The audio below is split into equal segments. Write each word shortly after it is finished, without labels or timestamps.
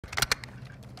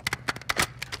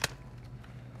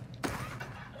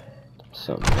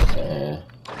something missing here.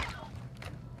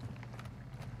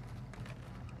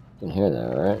 You can hear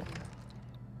that, right?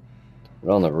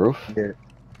 We're on the roof? Yeah.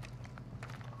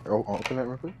 Oh, open that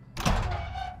real quick.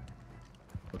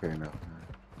 Okay, no.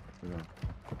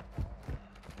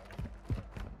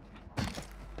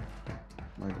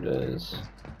 It is.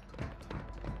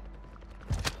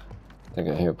 I think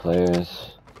I hear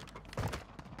players.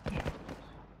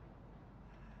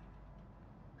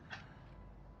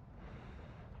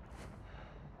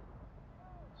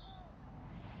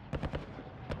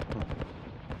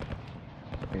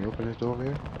 Can you open this door over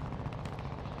here?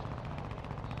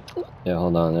 Yeah,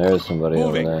 hold on. There is somebody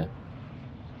over there.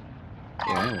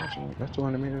 Yeah, I ain't watching it. That's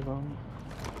 200 meters on.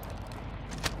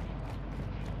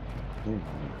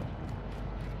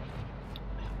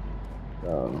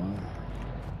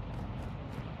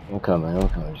 I'm coming.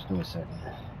 Just give me a second.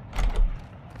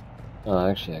 Oh,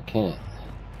 actually, I can't.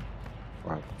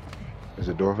 Right. Is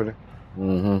the door over there?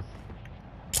 Mm-hmm.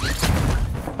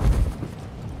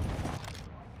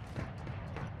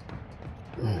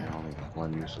 Yeah, I only got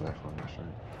one use left on this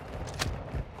right.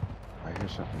 I hear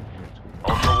something here too.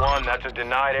 Ultra One, that's a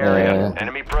denied area.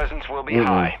 Enemy presence will be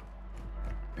high.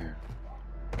 Yeah.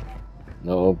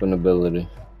 No open ability.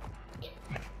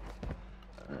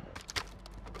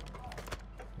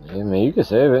 Yeah, man, you can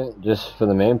save it just for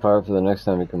the main part for the next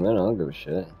time you come in. I don't give a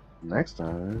shit. Next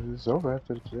time, it's over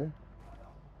after today.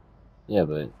 Yeah,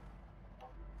 but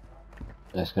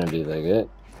that's gonna be like it.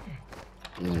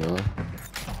 You know,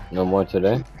 no more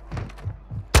today.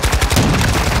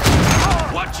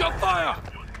 Watch your fire!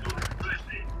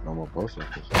 No more post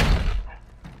office.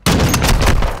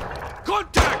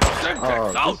 Contact!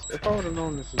 Semtex out! If I would have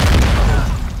known this is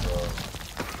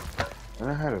and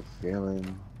I had a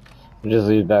feeling. Just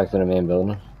lead back to the main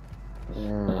building.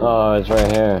 Oh, it's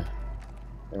right here.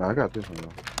 Yeah, I got this one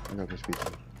though. I got this piece.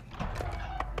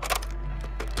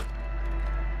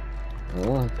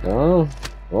 Oh, come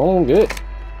on, get.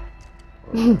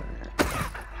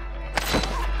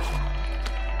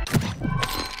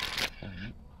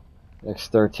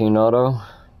 X13 auto.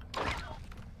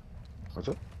 What's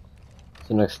up? It's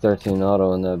an X13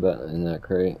 auto in that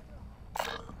crate.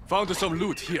 Found some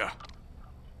loot here.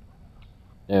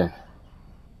 Yeah.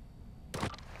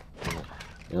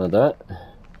 You know that?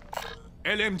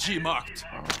 LMG marked.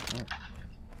 Oh,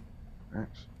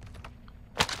 thanks.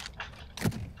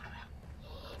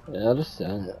 Yeah,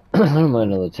 I don't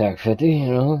mind another TAC 50,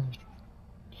 you know.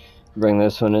 Bring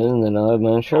this one in, and then I'll have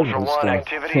my insurance Ultra and One, stuff.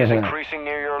 activity is increasing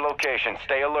near your location.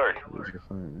 Stay alert. Where'd you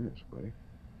find this, buddy?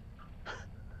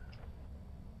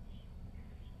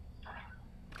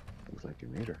 Looks like you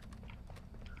made her.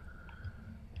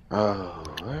 Oh,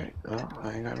 alright. Well,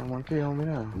 I ain't got no more key on me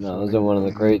now. No, those are one of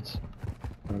the crates.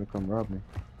 They're gonna come rob me.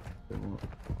 They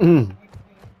won't.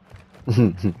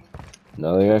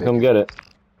 No, they're gonna come get it.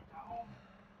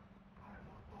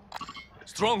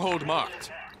 Stronghold marked.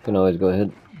 You can always go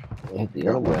ahead and hit the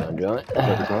underground joint. Is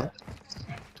that the car?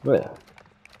 Oh, yeah.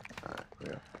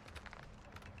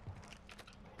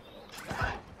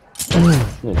 Alright,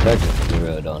 Yeah, technically, you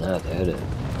really don't have to hit it.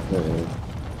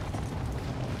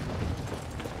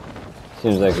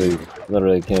 Seems like we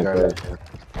literally can't play.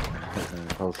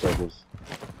 Post office.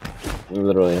 We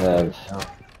literally have.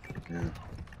 Yeah.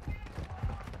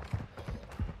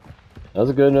 That was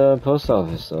a good post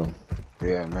office, though.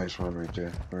 Yeah, nice one right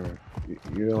there.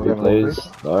 You don't Good have plays,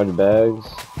 large bags.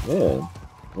 Yeah.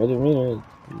 What do you mean?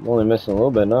 I'm only missing a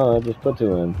little bit now. I just put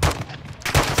two in.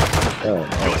 Oh,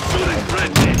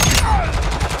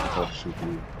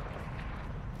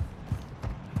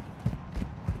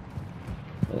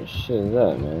 what shit is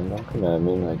that, man? Don't come at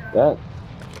me like that.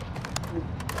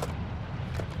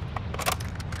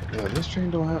 Yeah, this train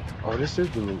don't have. Oh, this is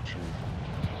the loot train.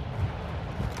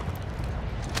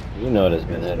 You know it's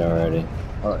been hit already.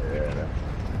 Oh yeah.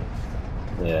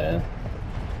 Yeah.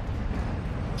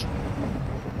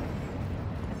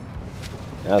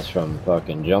 That's from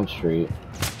fucking Jump Street.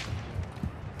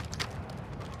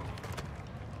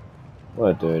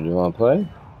 What, dude? You wanna play?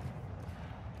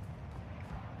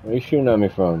 Where are you shooting at me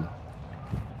from?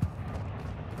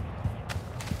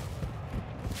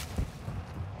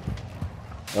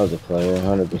 That was a player,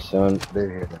 100%. I did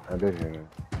hear that. I did hear that.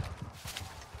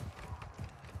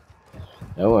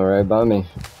 That went right by me.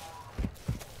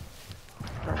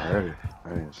 I heard it. I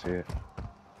didn't see it.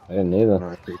 I didn't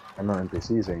either. I know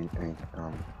NPCs ain't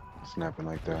snapping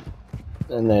like that.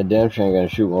 And that damn sure ain't gonna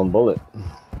shoot one bullet.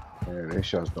 Yeah, their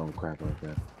shots don't crack like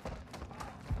that.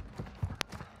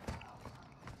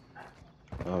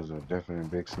 That was a definitely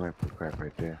big sniper crack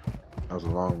right there. That was a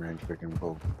long range freaking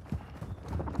bolt.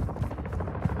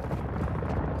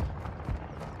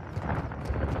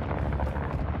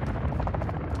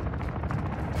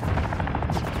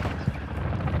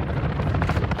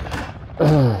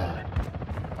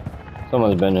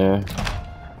 Someone's been here.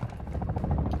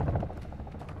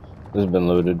 This has been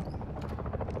looted.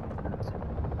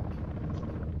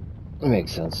 It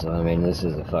makes sense though. I mean, this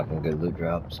is a fucking good loot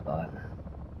drop spot.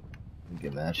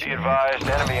 Good match. Be advised,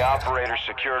 enemy operators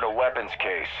secured a weapons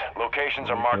case. Locations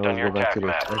are marked on your Go back attack to the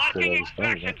map. exit I was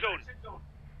starting at.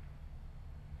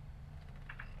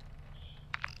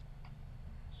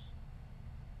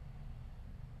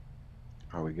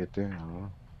 How we get there? I don't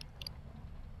know.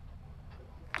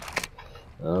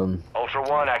 Ultra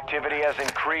One, activity has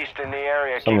increased in the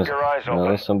area. Keep Someone's, your eyes no,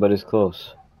 open. somebody's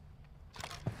close.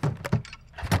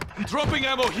 Dropping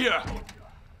ammo here.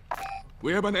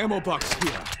 We have an ammo box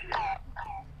here.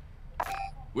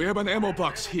 We have an ammo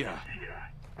box here.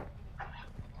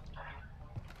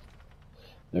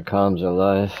 Their comms are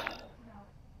live.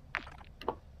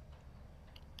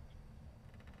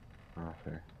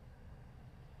 Okay.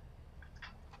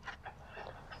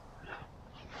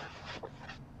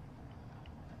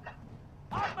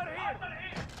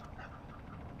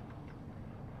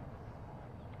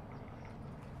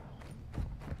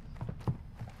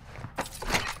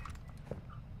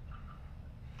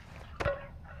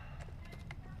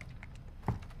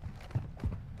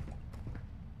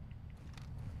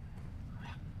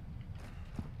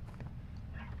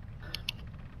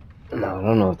 No, I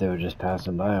don't know if they were just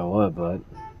passing by or what, but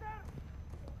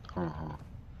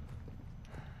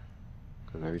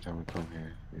Because every time we come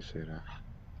here, you say that.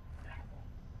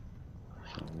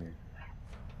 So weird.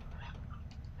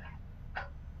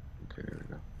 Okay, there we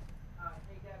go.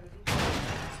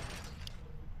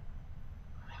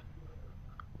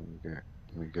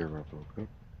 Let me get up real quick.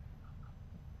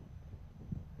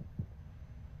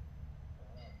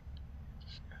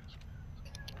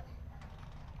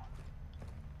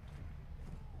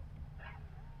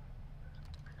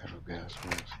 I got a gas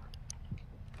mask.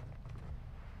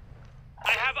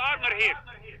 I have armor here.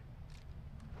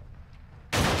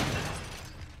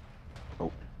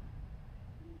 Oh.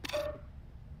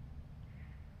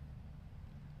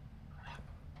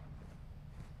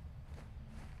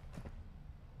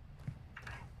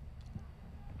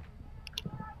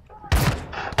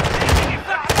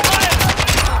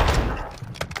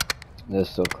 they're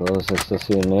still close. I still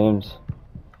see their names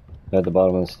at the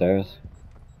bottom of the stairs.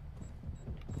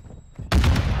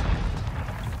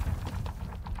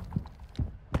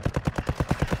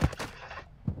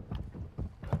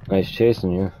 He's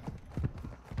chasing you.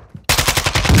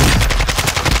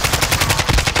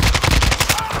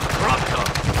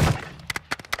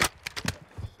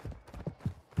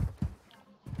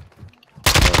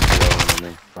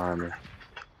 Behind me.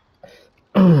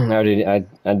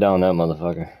 I downed that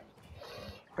motherfucker.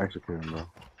 Execute him, bro.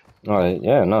 Alright,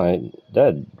 yeah, no,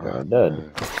 dead. Alright, Dead.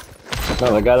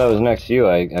 No, the guy that was next to you,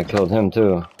 I killed him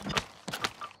too.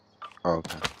 Oh,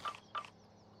 okay.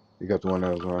 You got the one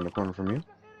that was around the corner from you?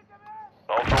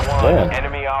 Ultra One, Yeah.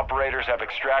 enemy operators have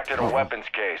extracted a weapons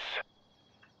case.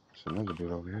 There's another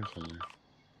dude over here somewhere.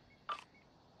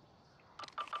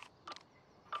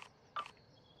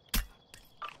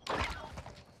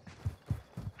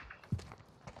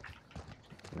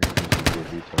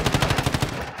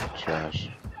 Trash.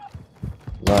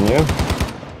 Is on you?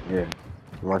 Yeah.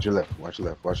 Watch your left. Watch your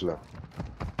left. Watch your left.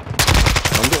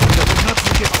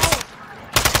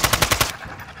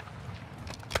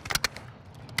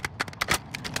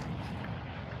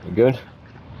 You good?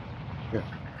 Yeah.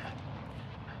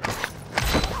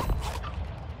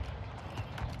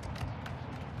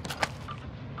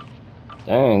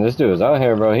 Dang, this dude is out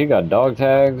here, bro. He got dog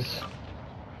tags.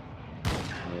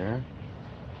 Yeah.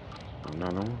 No,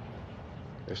 no.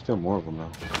 There's still more of them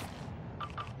now.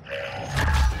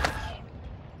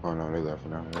 Oh no, they left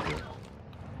now. They're good.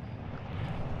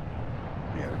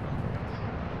 Yeah, they're gone.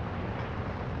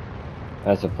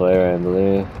 That's a player, I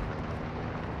believe.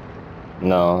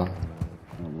 No.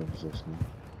 What is this now?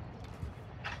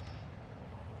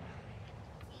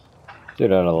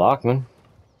 Dude, out of Lockman.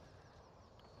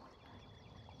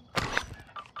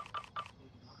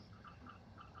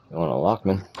 You want a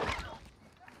Lockman?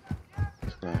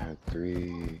 This guy had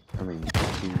two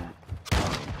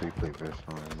three-plate vests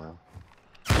on him now.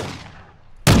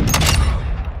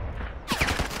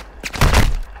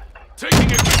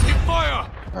 Taking effective fire!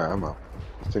 Alright, I'm out.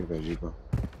 Let's take that Jeep out.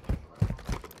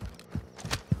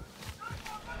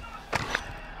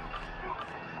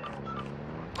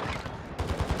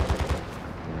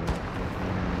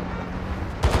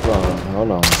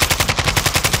 Hold on.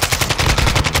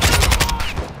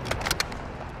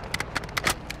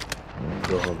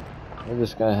 Go home. What does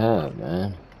this guy have,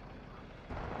 man?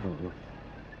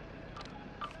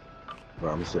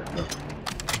 Bro, I'm sitting up.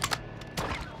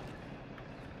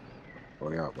 Oh,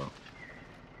 yeah, bro.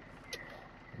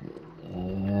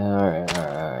 Alright,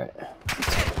 alright.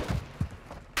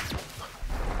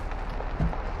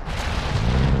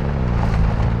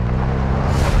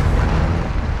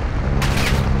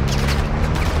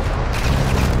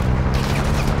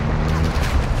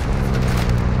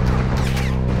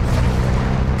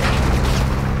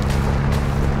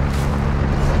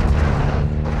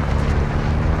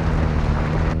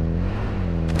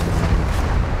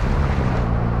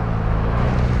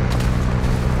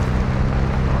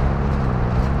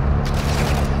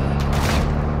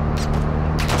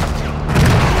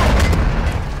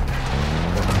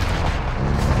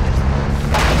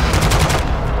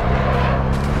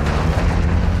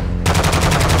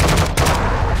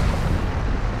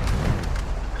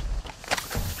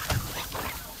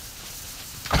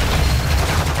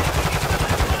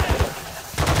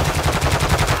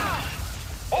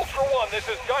 Ultra One, this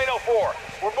is Dino 4.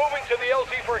 We're moving to the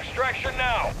LZ for extraction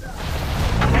now.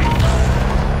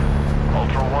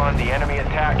 Ultra One, the enemy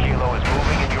attack helo is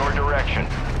moving in your direction.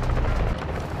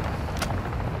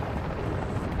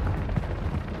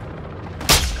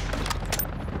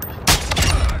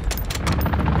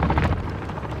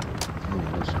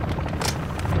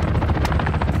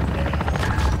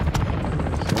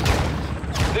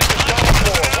 This is Dino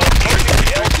 4. We're approaching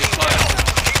the LZ now.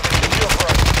 Keep it secure for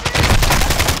us.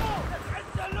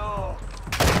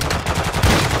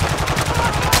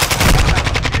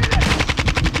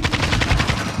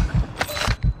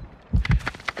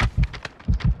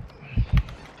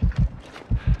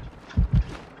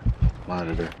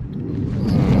 Monitor.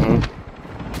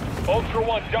 Ultra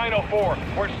One, Dino 4.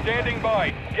 We're standing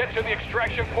by. Get to the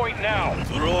extraction point now.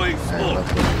 Throwing Man, smoke.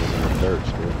 left foot was in the dirt,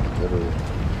 dude. Literally.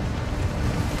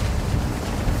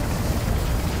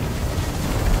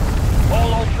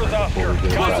 All Ultras out here.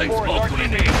 Tossing Dino 4 is smoke RTB.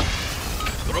 grenade.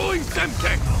 Throwing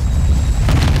Semtex.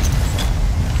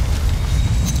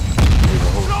 There's a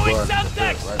whole Throwing squad in the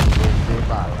Semtex! dirt, right before the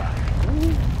fire line.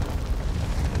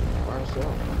 By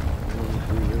yourself.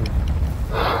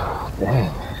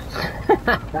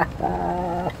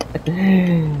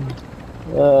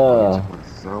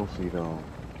 Selfie though.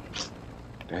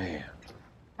 Damn.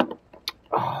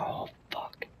 Oh,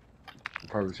 fuck.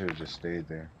 Probably should have just stayed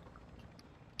there.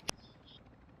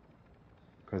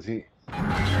 Cause he,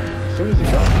 as soon as he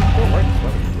got, he still right in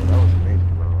front of me, bro. That was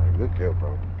amazing, bro. Like, good kill,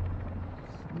 bro.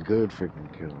 Good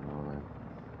freaking kill, man.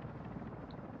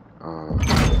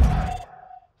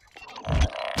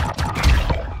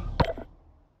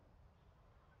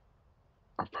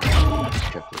 I probably would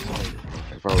have kept this on.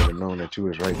 If I would have known that you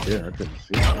was right there, I couldn't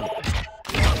see it.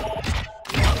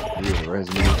 You was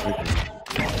resume freaking.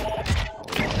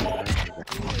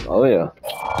 Oh, yeah.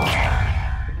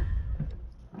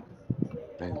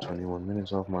 Dang, 21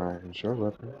 minutes off my short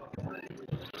weapon.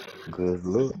 Good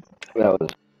look. That was.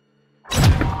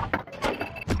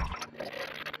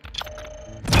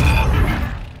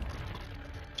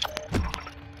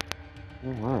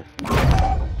 Alright.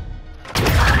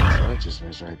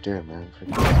 Righteousness right there, man.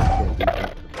 Freaking can't beat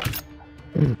that.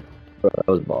 Bro, that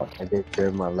was boss. I did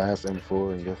get my last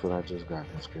M4, and guess what I just got?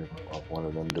 Let's get off one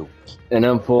of them dudes. An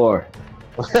M4.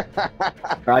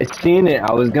 I seen it.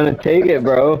 I was gonna take it,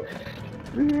 bro.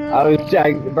 I was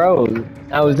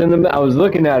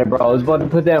looking at it, bro. I was about to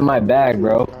put that in my bag,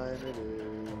 bro. I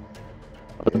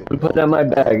was gonna put that in my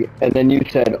bag, and then you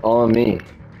said, on me.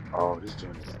 Oh, this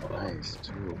joint is nice,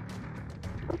 too.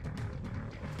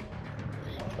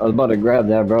 I was about to grab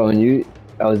that, bro, and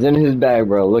I was in his bag,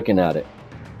 bro, looking at it.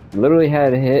 Literally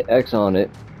had hit X on it,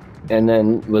 and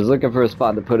then was looking for a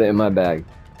spot to put it in my bag.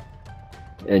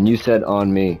 And you said,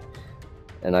 on me.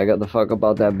 And I got the fuck up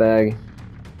out that bag,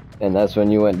 and that's when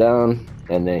you went down,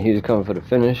 and then he was coming for the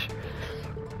finish.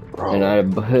 Bro, And I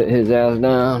put his ass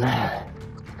down.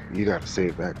 you gotta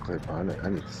save that clip, bro. I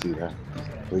need to see that.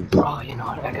 Please. Bro, you know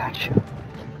what? I got you.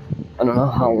 I don't know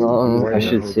how long I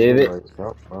should save it.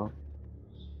 Stuff, bro.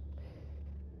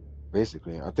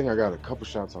 Basically, I think I got a couple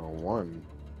shots on one.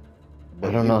 I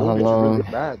don't know how Really long.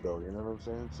 bad though, you know what I'm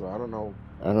saying? So I don't know.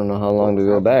 I don't know how long to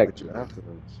go back.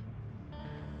 Afterwards.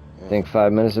 I think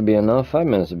 5 minutes would be enough. 5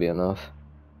 minutes would be enough.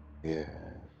 Yeah.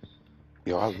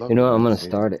 Yo, I love. You know what? I'm it. gonna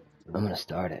start it. I'm gonna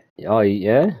start it. Oh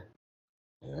yeah.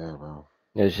 Yeah, bro.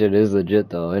 This shit is legit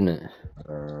though, isn't it?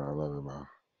 I love it, bro.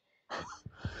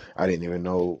 I didn't even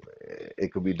know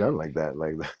it could be done like that.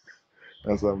 Like that.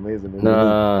 That's amazing.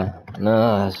 Nah,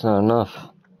 that's not enough.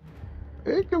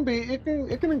 It can be. It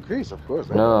can increase, of course.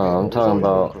 No, I'm talking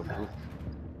about.